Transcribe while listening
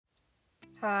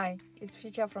Hi, it's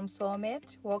Future from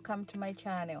Sewmate. Welcome to my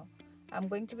channel. I'm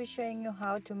going to be showing you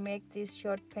how to make these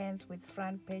short pants with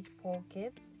front page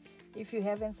pockets. If you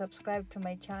haven't subscribed to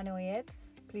my channel yet,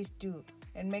 please do,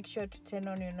 and make sure to turn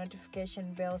on your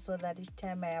notification bell so that each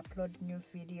time I upload new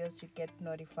videos you get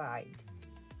notified.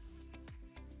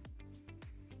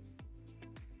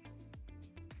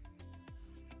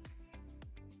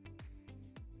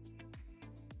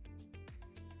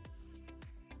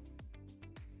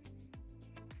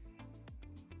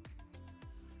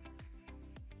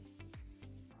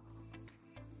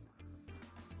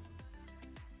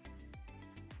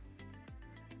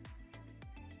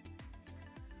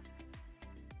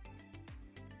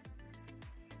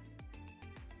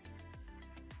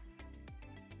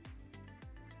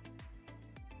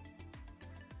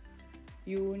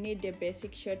 You will need the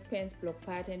basic short pants block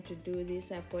pattern to do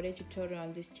this. I've got a tutorial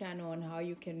on this channel on how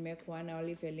you can make one. I'll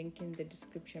leave a link in the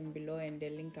description below and a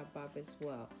link above as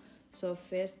well. So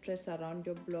first, trace around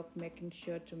your block, making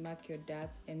sure to mark your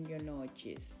dots and your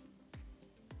notches.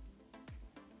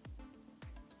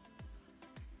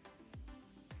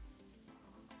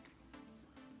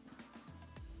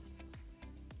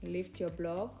 Lift your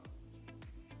block,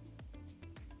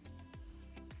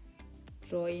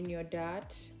 draw in your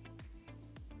dot,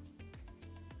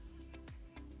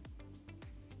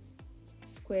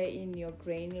 square in your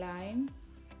grain line,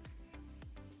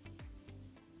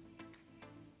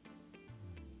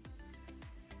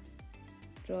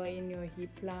 draw in your hip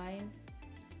line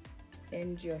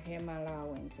and your hem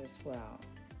allowance as well.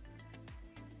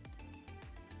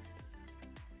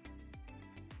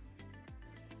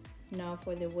 Now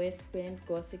for the waistband,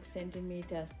 go 6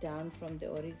 centimeters down from the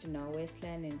original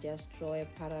waistline and just draw a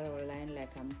parallel line like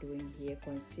I'm doing here,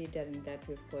 considering that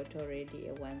we've got already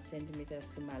a 1 centimeter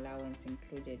seam allowance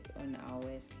included on our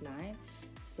waistline.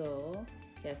 So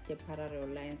just a parallel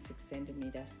line 6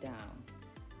 centimeters down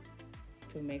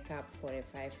to make up for a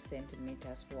 5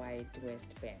 centimeters wide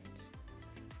waistband.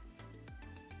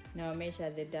 Now measure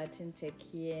the dart intake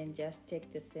here and just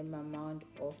take the same amount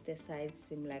of the side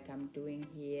seam like I'm doing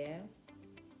here.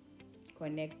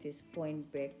 Connect this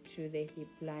point back to the hip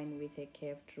line with a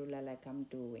curved ruler like I'm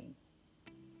doing.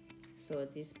 So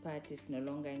this part is no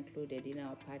longer included in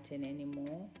our pattern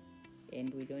anymore,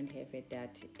 and we don't have a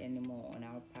dart anymore on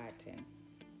our pattern.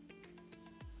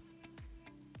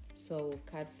 So we'll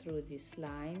cut through this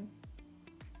line,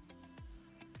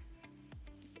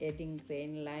 adding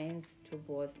grain lines to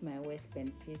both my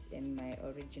waistband piece and my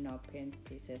original pant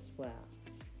piece as well,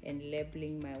 and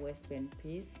labeling my waistband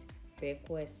piece back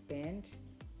waistband.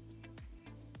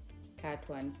 Cut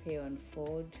one pair on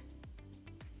fold,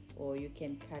 or you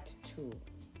can cut two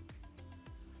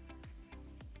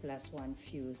plus one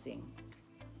fusing.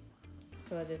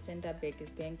 So the center back is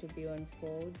going to be on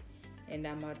fold, and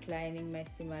I'm outlining my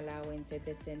seam allowance at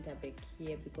the center back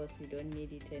here because we don't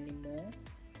need it anymore.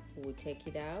 We'll take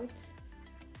it out,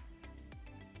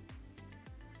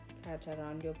 cut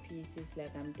around your pieces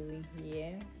like I'm doing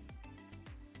here.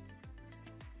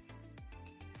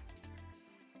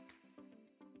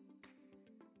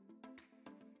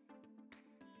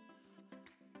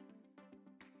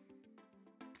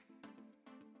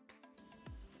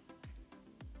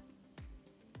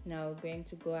 Now we're going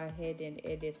to go ahead and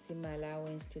add a seam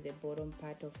allowance to the bottom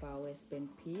part of our waistband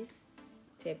piece.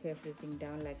 Tape everything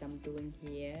down like I'm doing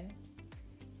here,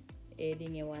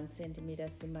 adding a 1 centimeter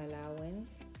seam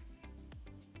allowance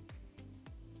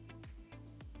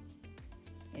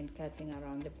and cutting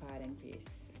around the pattern piece.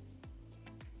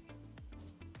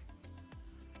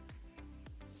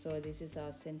 So this is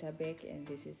our center back and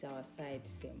this is our side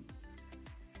seam.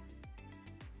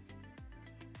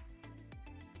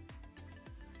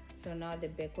 So now the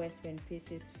back waistband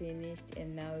piece is finished,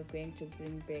 and now we're going to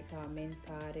bring back our main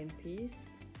pattern piece.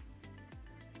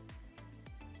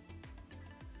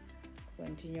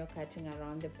 Continue cutting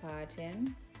around the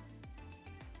pattern.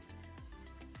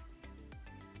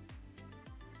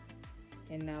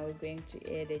 And now we're going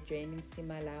to add a joining seam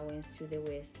allowance to the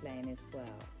waistline as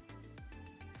well.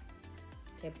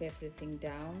 Tape everything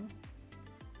down.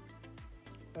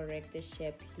 Correct the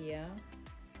shape here,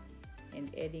 and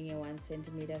adding a 1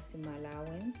 centimeter seam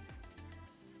allowance,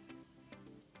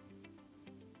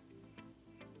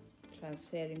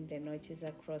 transferring the notches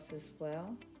across as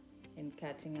well, and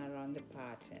cutting around the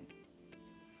pattern.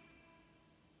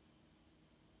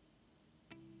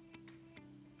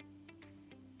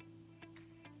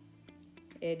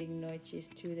 Adding notches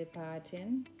to the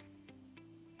pattern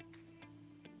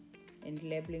and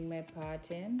labeling my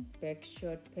pattern, back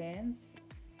short pants.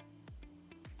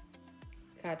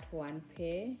 Cut one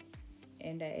pair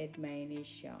and I add my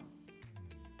initial.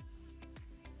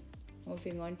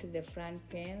 Moving on to the front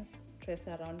pants, trace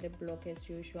around the block as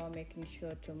usual, making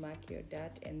sure to mark your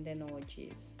dart and the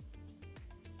notches.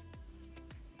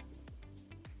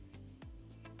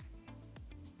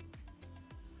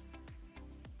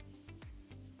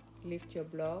 Lift your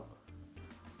block,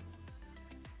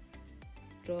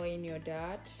 draw in your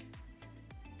dart,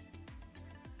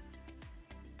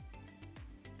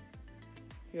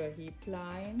 your hip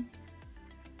line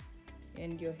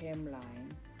and your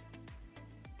hemline.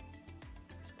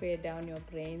 Square down your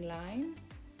grain line.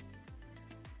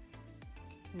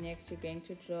 Next, we're going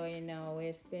to draw in our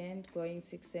waistband, going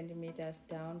 6 centimeters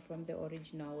down from the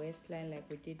original waistline like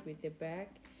we did with the back.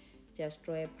 Just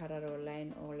draw a parallel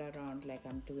line all around like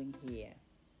I'm doing here,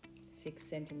 6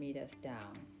 centimeters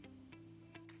down.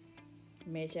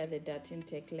 Measure the dart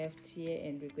intake left here,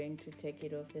 and we're going to take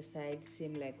it off the side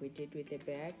seam like we did with the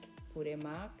back. Put a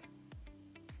mark.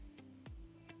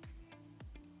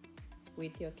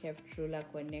 With your curved ruler,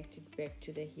 connect it back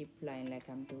to the hip line like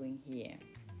I'm doing here.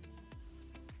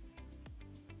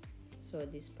 So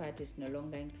this part is no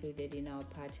longer included in our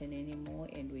pattern anymore,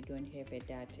 and we don't have a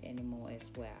dart anymore as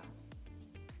well.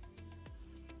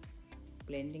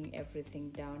 Blending everything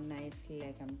down nicely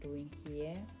like I'm doing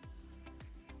here.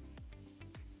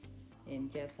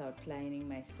 And just outlining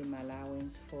my seam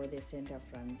allowance for the center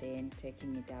front, then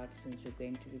taking it out since we're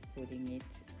going to be putting it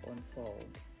on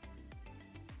fold.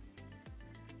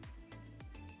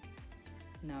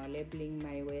 Now labeling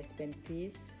my waistband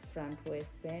piece, front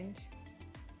waistband,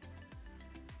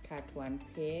 cut 1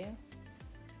 pair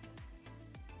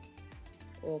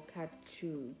or cut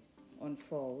 2 on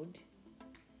fold,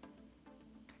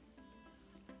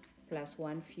 plus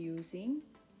 1 fusing,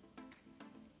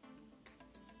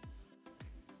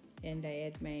 and I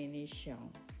add my initial.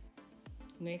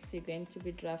 Next, we're going to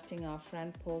be drafting our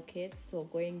front pocket. So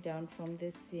going down from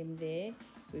the seam there,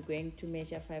 we're going to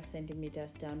measure 5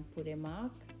 centimeters down, put a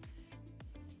mark.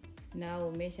 Now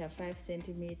we'll measure 5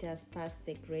 centimeters past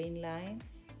the grain line,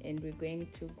 and we're going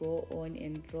to go on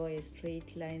and draw a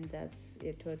straight line that's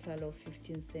a total of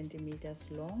 15 centimeters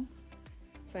long.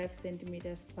 5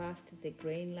 centimeters past the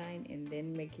grain line, and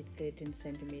then make it 13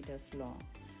 centimeters long.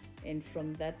 And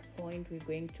from that point, we're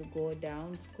going to go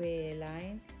down, square a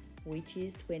line which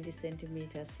is 20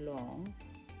 centimeters long.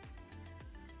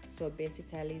 So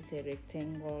basically it's a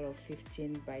rectangle of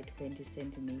 15 by 20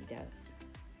 centimeters.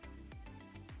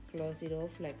 Close it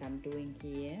off like I'm doing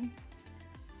here.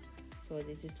 So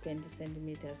this is 20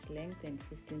 centimeters length and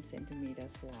 15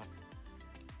 centimeters wide.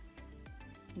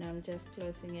 Now I'm just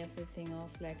closing everything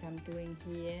off like I'm doing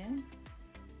here.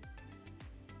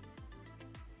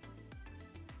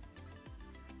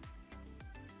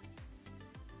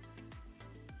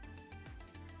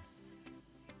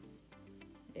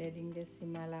 Adding the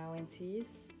seam allowances.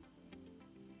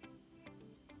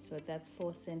 So that's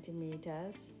 4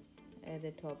 centimeters at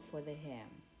the top for the hem.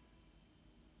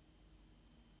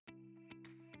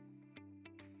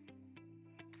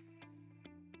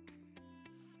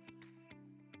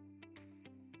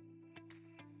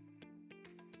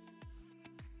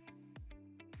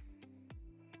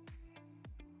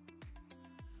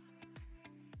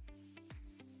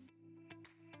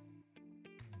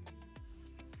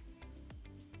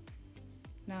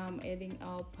 Now I'm adding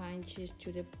our punches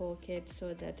to the pocket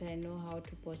so that I know how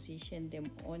to position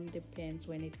them on the pants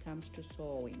when it comes to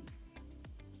sewing.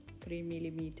 3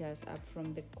 millimeters up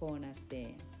from the corners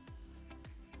there.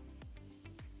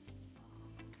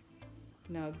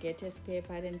 Now get a spare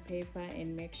pattern paper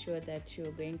and make sure that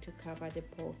you're going to cover the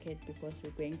pocket, because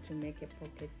we're going to make a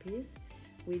pocket piece.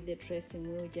 With the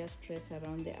tracing, we'll just trace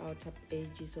around the outer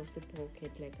edges of the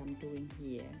pocket like I'm doing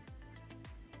here.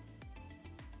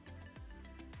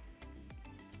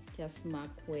 Just mark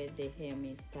where the hem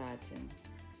is starting.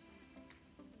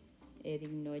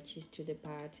 Adding notches to the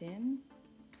pattern.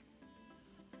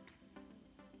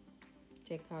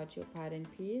 Take out your pattern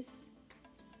piece,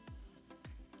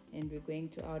 and we're going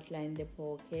to outline the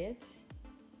pocket.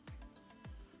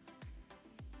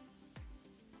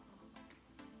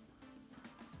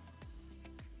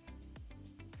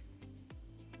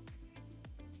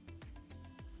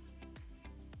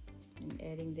 And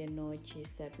adding the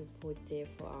notches that we put there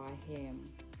for our hem.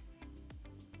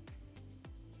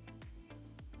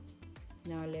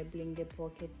 Now labeling the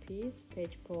pocket piece,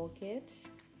 page pocket,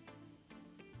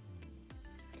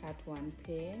 cut 1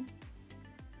 pair,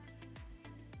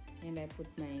 and I put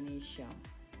my initial.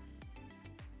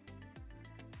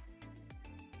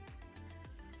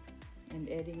 And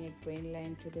adding a grain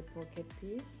line to the pocket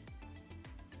piece.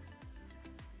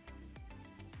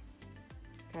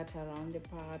 Cut around the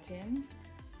pattern.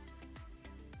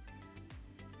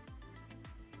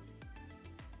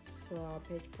 So our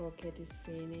page pocket is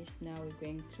finished. Now we're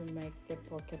going to make the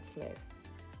pocket flap.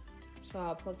 So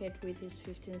our pocket width is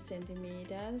 15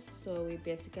 centimeters. So we're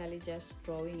basically just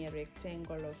drawing a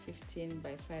rectangle of 15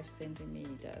 by 5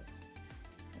 centimeters.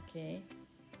 Okay,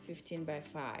 15 by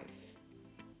 5.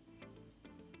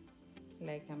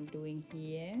 Like I'm doing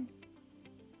here.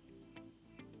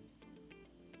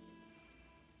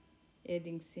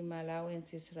 Adding seam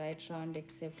allowances right round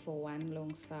except for one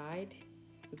long side,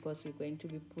 because we're going to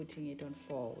be putting it on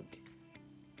fold.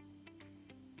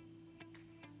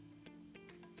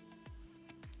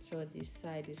 So this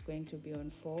side is going to be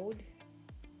on fold.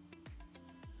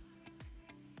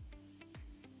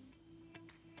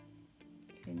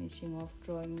 Finishing off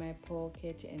drawing my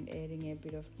pocket and adding a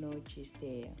bit of notches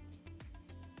there.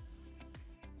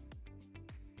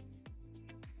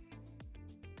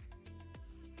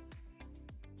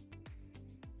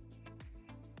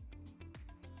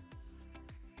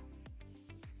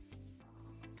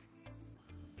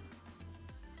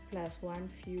 Plus one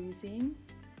fusing,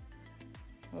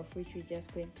 of which we're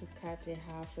just going to cut a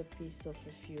half a piece of a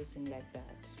fusing like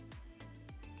that.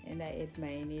 And I add my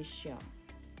initial.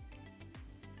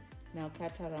 Now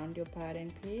cut around your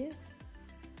pattern piece.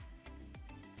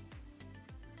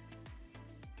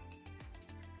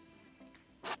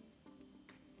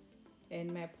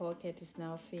 And my pocket is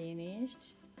now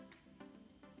finished.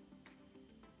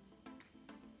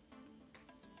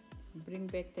 Bring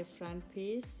back the front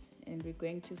piece and we're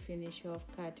going to finish off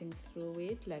cutting through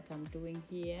it like I'm doing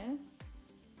here.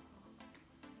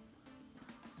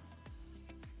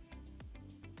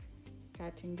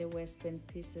 Cutting the waistband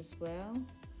piece as well.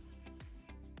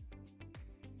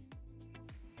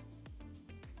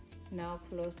 Now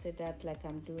close the dart like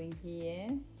I'm doing here.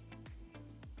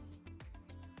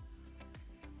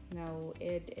 Now we'll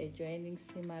add a joining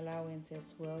seam allowance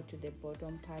as well to the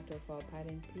bottom part of our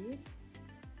pattern piece.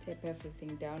 Tap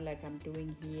everything down like I'm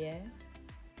doing here.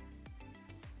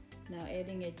 Now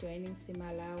adding a joining seam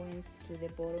allowance to the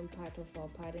bottom part of our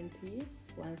pattern piece,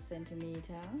 1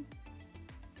 centimeter.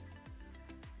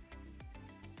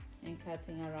 And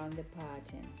cutting around the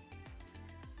pattern.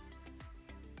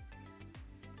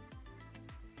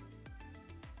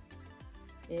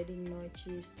 Adding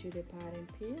notches to the pattern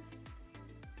piece.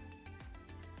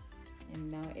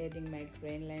 And now adding my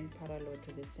grain line parallel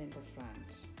to the center front.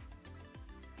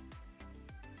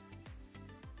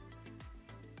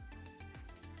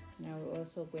 Now we're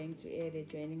also going to add a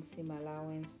joining seam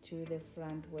allowance to the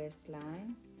front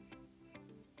waistline.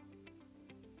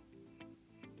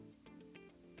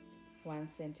 1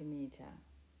 centimeter.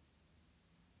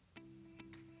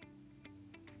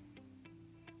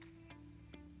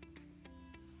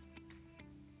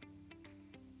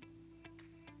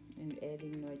 And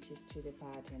adding notches to the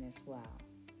pattern as well.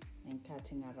 And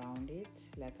cutting around it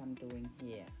like I'm doing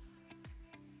here.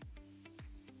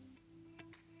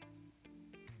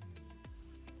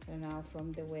 So now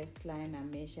from the waistline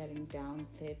I'm measuring down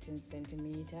 13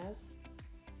 centimeters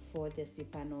for the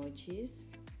zipper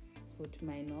notches. Put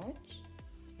my notch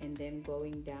and then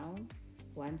going down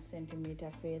 1 centimeter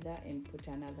further and put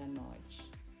another notch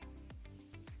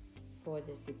for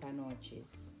the zipper notches.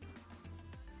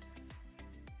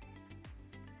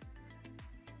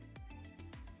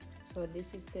 So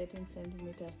this is 13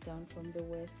 centimeters down from the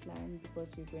waistline because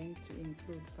we're going to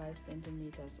include 5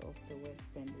 centimeters of the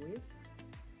waistband width,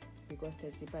 because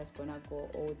the zipper is gonna go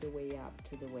all the way up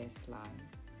to the waistline.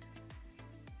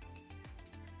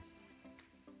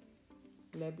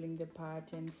 Labeling the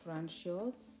pattern front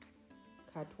shorts,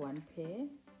 cut 1 pair,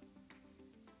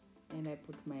 and I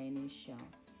put my initial.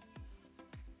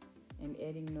 And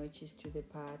adding notches to the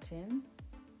pattern.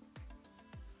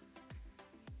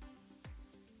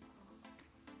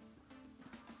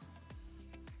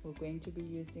 We're going to be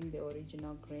using the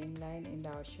original grain line and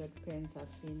our short pants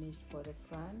are finished for the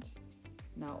front.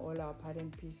 Now all our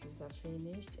pattern pieces are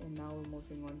finished and now we're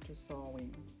moving on to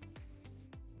sewing.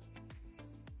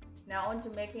 Now on to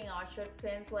making our short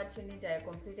pants. What you need are your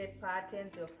completed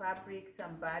patterns, your fabric,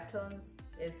 some buttons,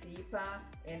 a zipper,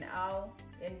 an awl,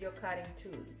 and your cutting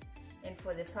tools. And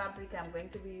for the fabric, I'm going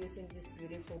to be using this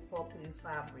beautiful poplin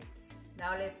fabric.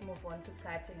 Now let's move on to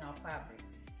cutting our fabrics.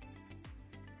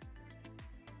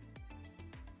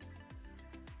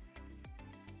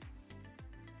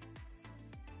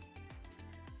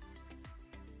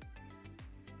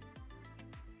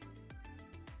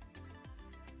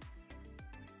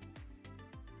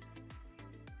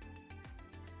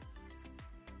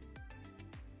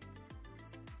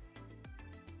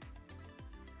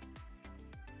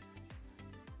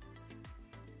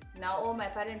 Now all my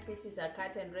pattern pieces are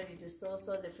cut and ready to sew.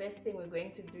 So the first thing we're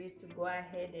going to do is to go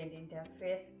ahead and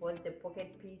interface both the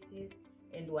pocket pieces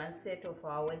and one set of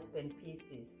our waistband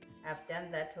pieces. I've done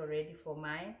that already for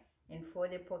mine, and for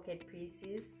the pocket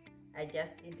pieces I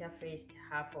just interfaced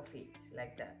half of it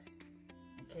like that,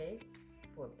 okay,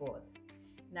 for both.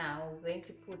 Now we're going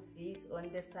to put these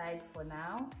on the side for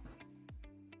now.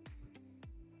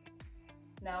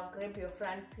 Now grab your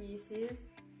front pieces,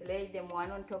 lay them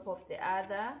one on top of the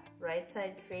other, right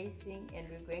side facing, and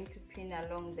we're going to pin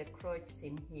along the crotch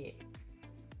seam here.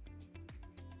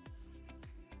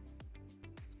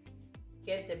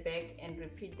 Get the back and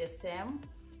repeat the same.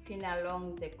 Pin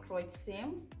along the crotch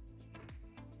seam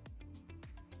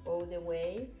all the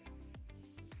way.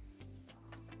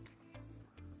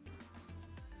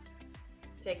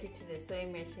 Take it to the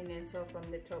sewing machine and sew from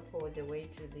the top all the way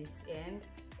to this end,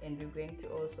 and we're going to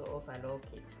also overlock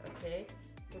it, okay?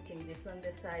 Putting this on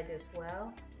the side as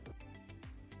well.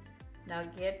 Now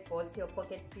get both your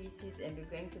pocket pieces and we're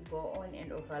going to go on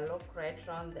and overlock right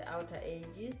around the outer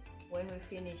edges. When we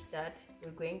finish that,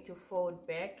 we're going to fold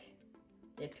back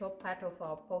the top part of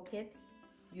our pocket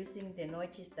using the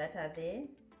notches that are there.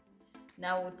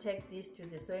 Now we'll take this to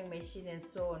the sewing machine and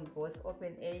sew on both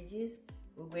open edges.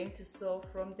 We're going to sew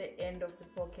from the end of the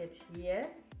pocket here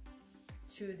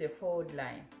to the fold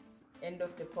line, end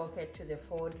of the pocket to the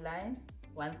fold line,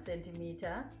 1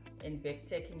 centimeter, and back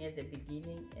taking at the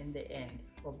beginning and the end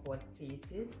for both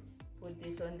pieces. Put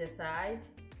this on the side,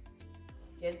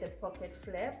 get the pocket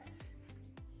flaps,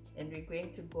 and we're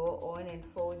going to go on and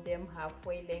fold them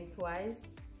halfway lengthwise,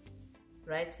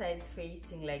 right sides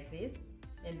facing like this,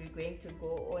 and we're going to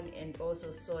go on and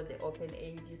also sew the open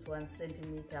edges 1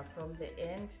 centimeter from the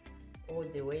end all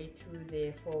the way to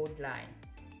the fold line,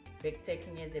 back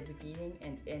taking at the beginning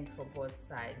and end for both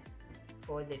sides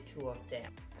for the two of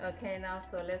them. Okay, now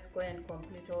so let's go and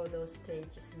complete all those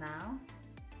stages now.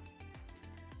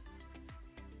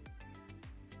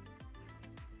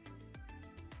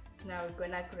 Now we're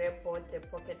gonna grab both the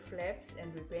pocket flaps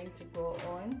and we're going to go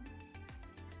on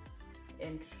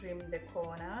and trim the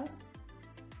corners.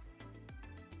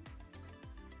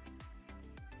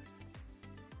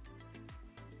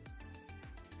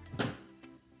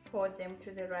 Fold them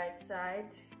to the right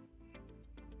side.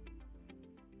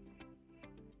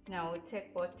 Now we'll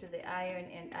take both to the iron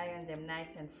and iron them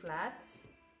nice and flat.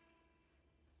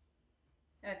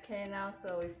 Okay, now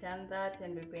so we've done that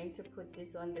and we're going to put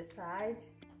this on the side.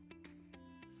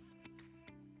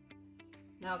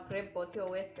 Now grab both your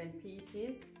waistband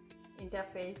pieces,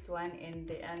 interfaced one and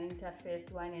the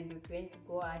uninterfaced one, and we're going to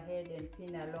go ahead and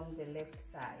pin along the left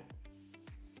side.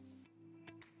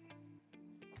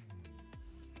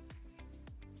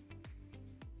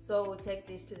 So we'll take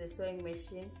this to the sewing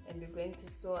machine and we're going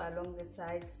to sew along the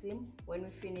side seam. When we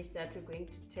finish that, we're going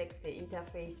to take the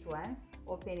interfaced one,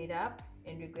 open it up,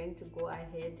 and we're going to go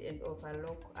ahead and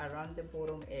overlock around the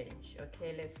bottom edge.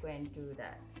 Okay, let's go and do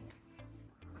that.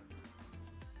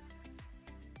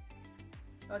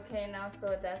 Okay, now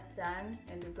so that's done,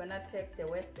 and we're gonna take the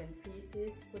waistband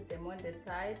pieces, put them on the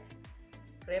side,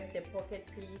 grab the pocket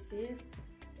pieces,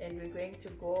 and we're going to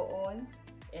go on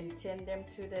and turn them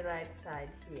to the right side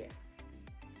here.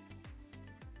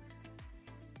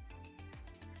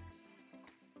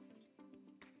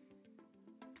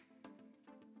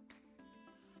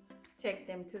 Take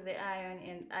them to the iron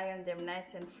and iron them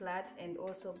nice and flat, and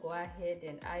also go ahead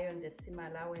and iron the seam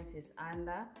allowances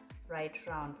under right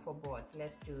round for both.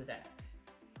 Let's do that.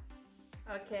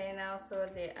 Okay, now so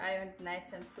they're ironed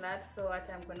nice and flat, so what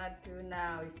I'm gonna do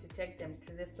now is to take them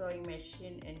to the sewing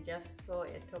machine and just sew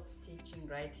a top stitching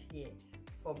right here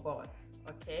for both.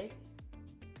 Okay,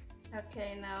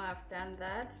 now I've done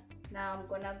that. Now I'm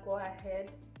gonna go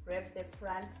ahead, grab the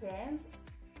front pants,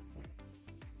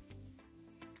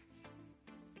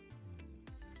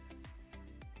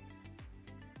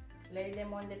 lay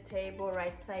them on the table,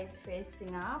 right sides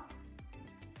facing up,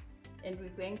 and we're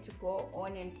going to go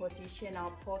on and position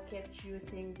our pockets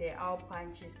using the owl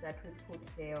punches that we put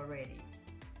there already.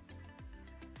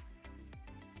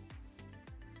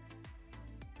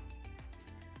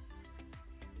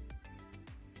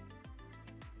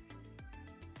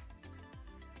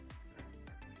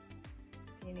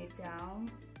 Pin it down.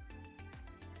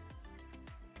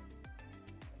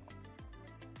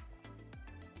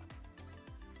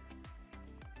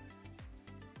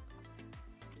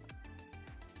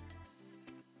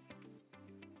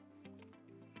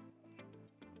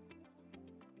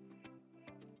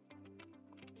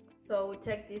 So we'll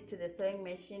take this to the sewing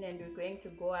machine and we're going to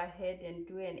go ahead and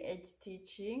do an edge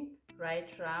stitching right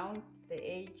round the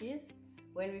edges.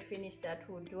 When we finish that,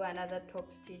 we'll do another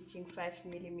top stitching 5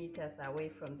 millimeters away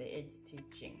from the edge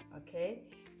stitching, okay,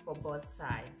 for both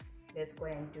sides. Let's go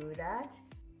and do that.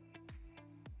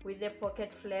 With the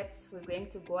pocket flaps, we're going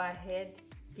to go ahead,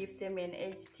 give them an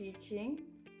edge stitching.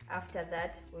 After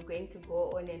that, we're going to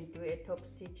go on and do a top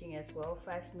stitching as well,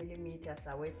 5 millimeters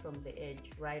away from the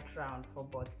edge, right round for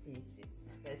both pieces.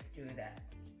 Let's do that.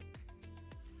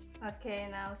 Okay,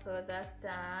 now so that's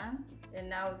done, and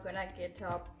now we're gonna get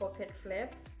our pocket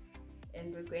flaps,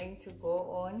 and we're going to go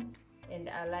on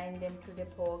and align them to the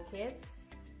pockets,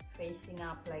 facing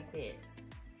up like this.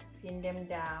 Pin them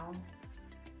down.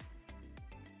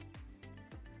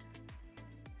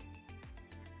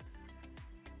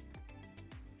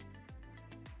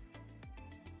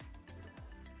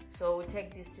 So we'll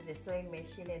take this to the sewing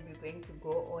machine, and we're going to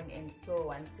go on and sew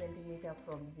 1 centimeter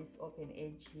from this open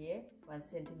edge here, 1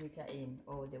 centimeter in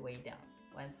all the way down,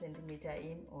 1 centimeter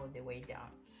in all the way down.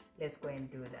 Let's go and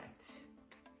do that.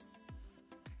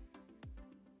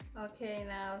 Okay,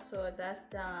 now so that's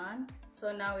done.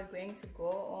 So now we're going to go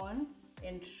on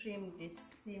and trim this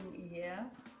seam here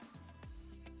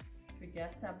to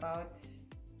just about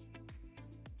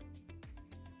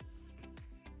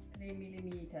 3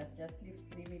 millimeters. Just leave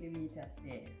 3 millimeters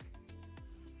there.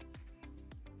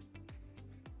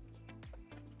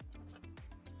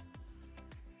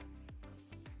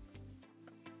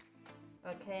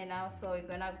 Okay, now so we're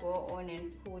gonna go on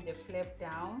and pull the flap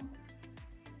down.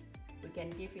 We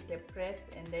can give it a press,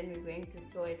 and then we're going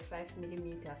to sew it 5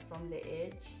 millimeters from the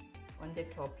edge on the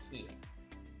top here.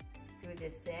 Do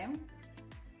the same,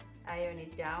 iron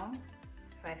it down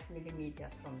 5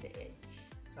 millimeters from the edge,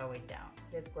 sew it down.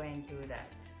 Let's go and do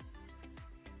that.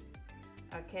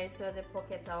 Okay, so the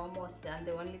pockets are almost done.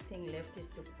 The only thing left is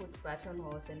to put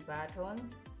buttonholes and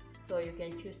buttons. So you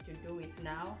can choose to do it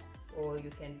now, or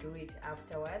you can do it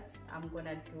afterwards. I'm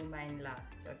gonna do mine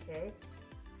last, okay?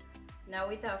 Now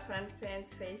with our front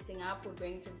pants facing up, we're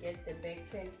going to get the back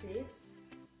train piece,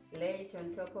 lay it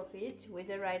on top of it with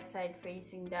the right side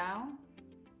facing down,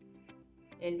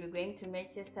 and we're going to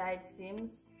make the side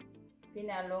seams. Pin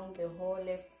along the whole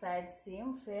left side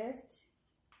seam first.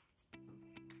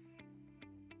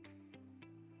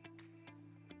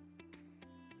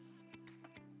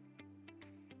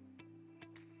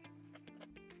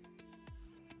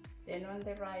 Then on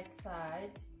the right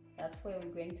side, that's where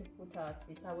we're going to put our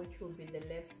zipper, which will be the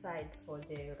left side for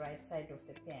the right side of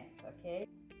the pants, okay?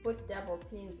 Put double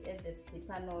pins at the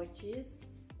zipper notches,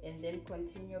 and then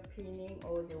continue pinning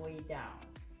all the way down.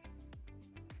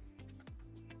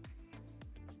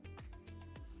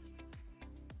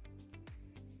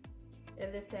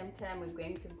 At the same time, we're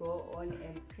going to go on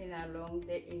and pin along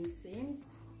the inseams.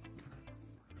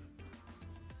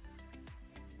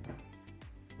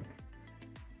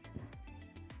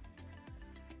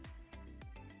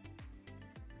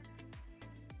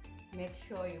 Make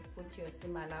sure you put your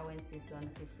seam allowances on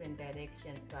different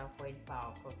directions to avoid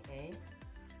bulk, okay?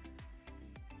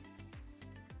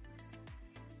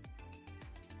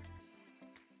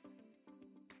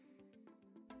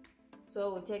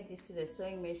 So we'll take this to the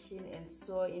sewing machine and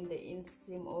sew in the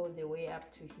inseam all the way up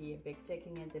to here,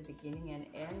 backtaking at the beginning and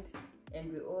end.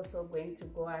 And we're also going to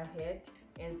go ahead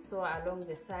and sew along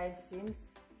the side seams.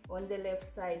 On the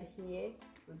left side here,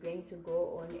 we're going to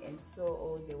go on and sew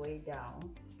all the way down.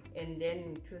 And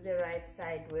then to the right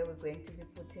side, where we're going to be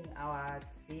putting our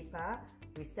zipper,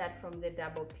 we start from the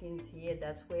double pins here.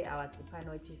 That's where our zipper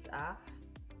notches are.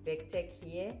 Backtack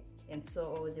here and sew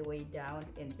all the way down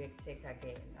and backtack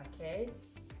again, okay?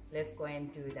 Let's go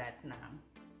and do that now.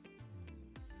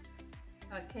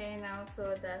 Okay, now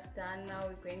so that's done. Now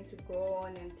we're going to go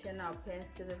on and turn our pants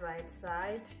to the right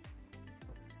side.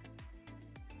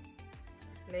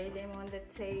 Lay them on the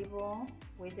table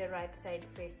with the right side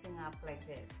facing up like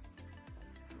this.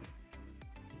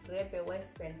 Grab a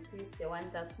waistband piece, the one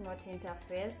that's not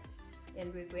interfaced,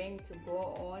 and we're going to go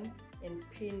on and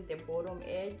pin the bottom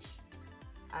edge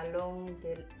along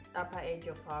the upper edge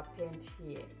of our pant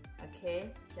here, okay?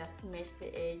 Just match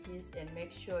the edges and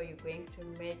make sure you're going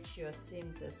to match your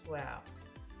seams as well.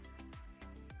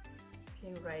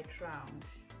 Pin right round.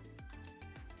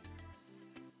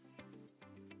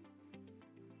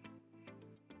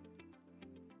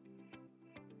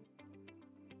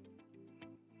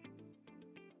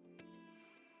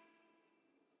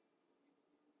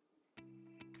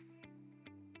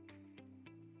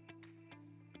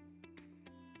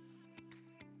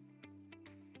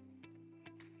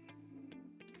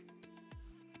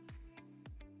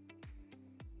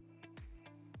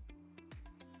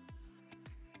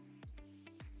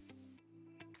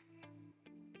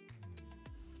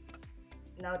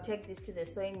 Now take this to the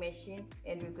sewing machine,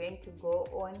 and we're going to go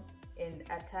on and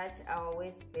attach our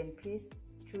waistband piece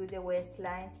to the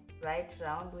waistline right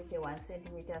round with a 1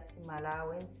 centimeter seam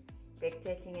allowance, back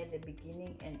taking at the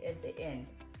beginning and at the end.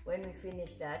 When we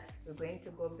finish that, we're going to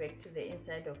go back to the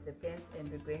inside of the pants,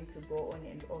 and we're going to go on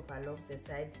and overlock the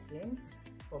side seams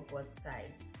for both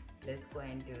sides. Let's go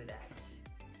and do that.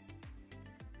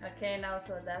 Okay, now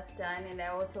so that's done, and I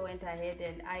also went ahead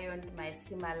and ironed my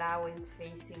seam allowance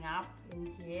facing up in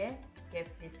here. Give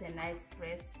this a nice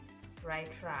press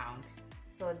right round.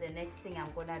 So the next thing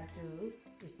I'm gonna do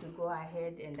is to go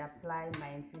ahead and apply my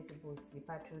invisible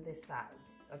zipper to the side.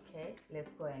 Okay,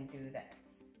 let's go and do that.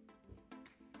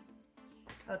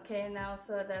 Okay, now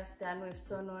so that's done. We've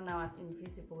sewn on our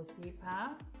invisible zipper,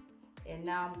 and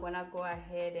now I'm gonna go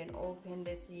ahead and open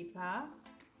the zipper.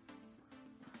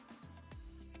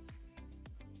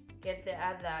 Get the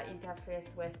other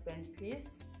interfaced waistband piece,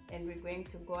 and we're going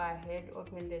to go ahead,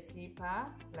 open the zipper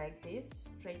like this,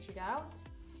 stretch it out,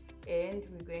 and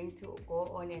we're going to go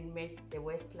on and match the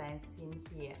waistline seam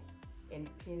here and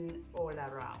pin all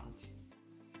around.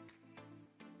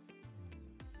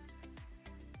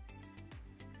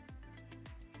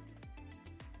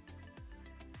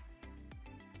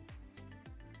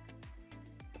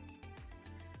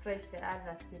 Stretch the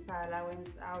other zipper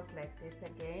allowance out like this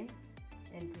again,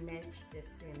 and match the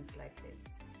seams like this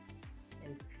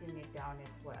and pin it down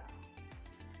as well.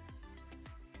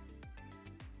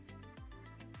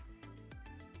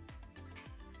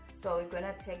 So we're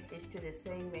gonna take this to the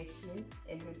sewing machine,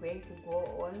 and we're going to go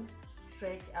on,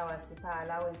 stretch our zipper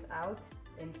allowance out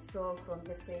and sew from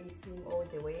the facing all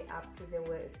the way up to the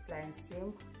waistline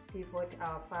seam, pivot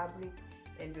our fabric,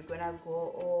 and we're gonna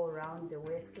go all around the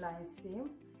waistline seam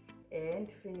and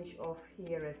finish off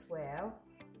here as well.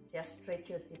 Just stretch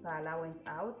your zipper allowance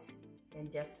out and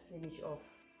just finish off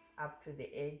up to the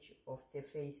edge of the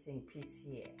facing piece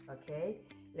here. Okay,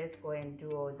 let's go and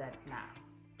do all that now.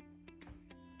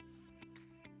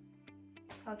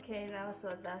 Okay, now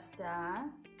so that's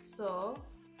done. So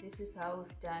this is how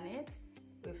we've done it.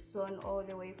 We've sewn all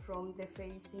the way from the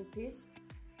facing piece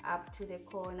up to the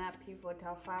corner, pivot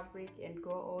our fabric and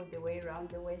go all the way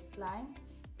around the waistline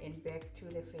and back to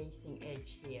the facing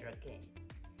edge here again.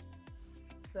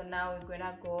 So now we're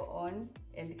gonna go on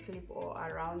and clip all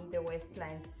around the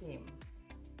waistline seam.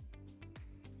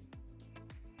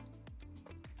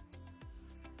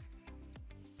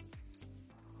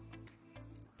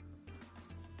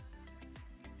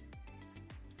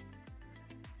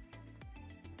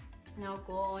 Now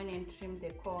go on and trim the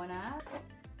corner.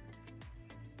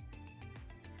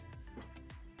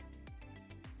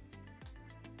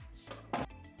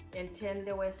 And turn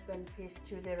the waistband piece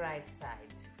to the right side.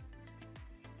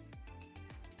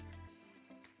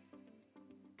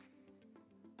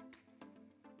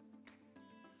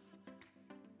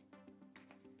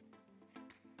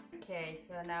 Okay,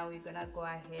 so now we're gonna go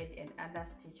ahead and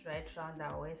understitch right around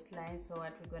our waistline. So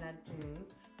what we're gonna do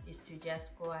is to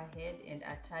just go ahead and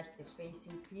attach the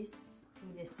facing piece to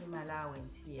the seam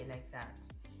allowance here like that,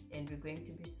 and we're going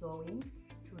to be sewing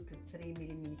 2 to 3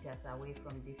 millimeters away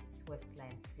from this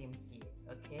waistline seam here.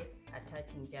 Okay,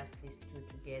 attaching just these two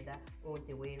together all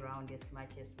the way around as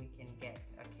much as we can get.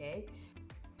 Okay,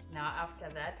 now after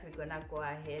that we're gonna go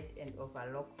ahead and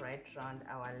overlock right around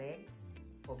our legs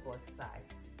for both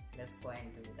sides. Let's go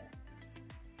and do that.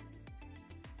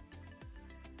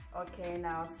 Okay,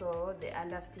 now so the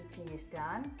understitching is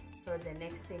done. So the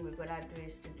next thing we're gonna do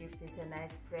is to give this a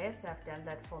nice press. I've done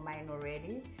that for mine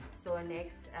already. So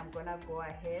next I'm gonna go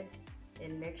ahead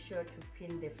and make sure to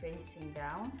pin the facing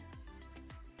down.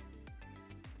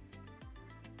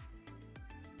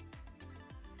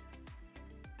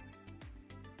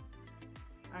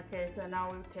 Okay, so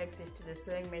now we'll take this to the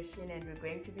sewing machine, and we're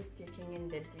going to be stitching in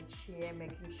the ditch here,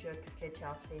 making sure to catch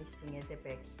our facing at the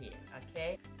back here.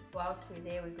 Okay, whilst we're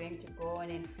there, we're going to go on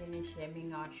and finish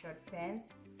hemming our short pants.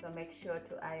 So make sure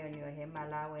to iron your hem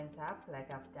allowance up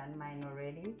like I've done mine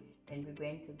already, and we're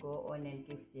going to go on and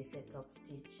give this a top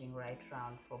stitching right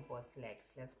round for both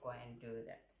legs. Let's go and do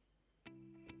that.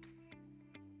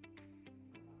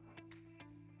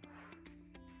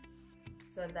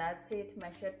 So that's it, my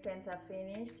short pants are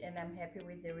finished and I'm happy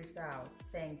with the results.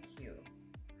 Thank you.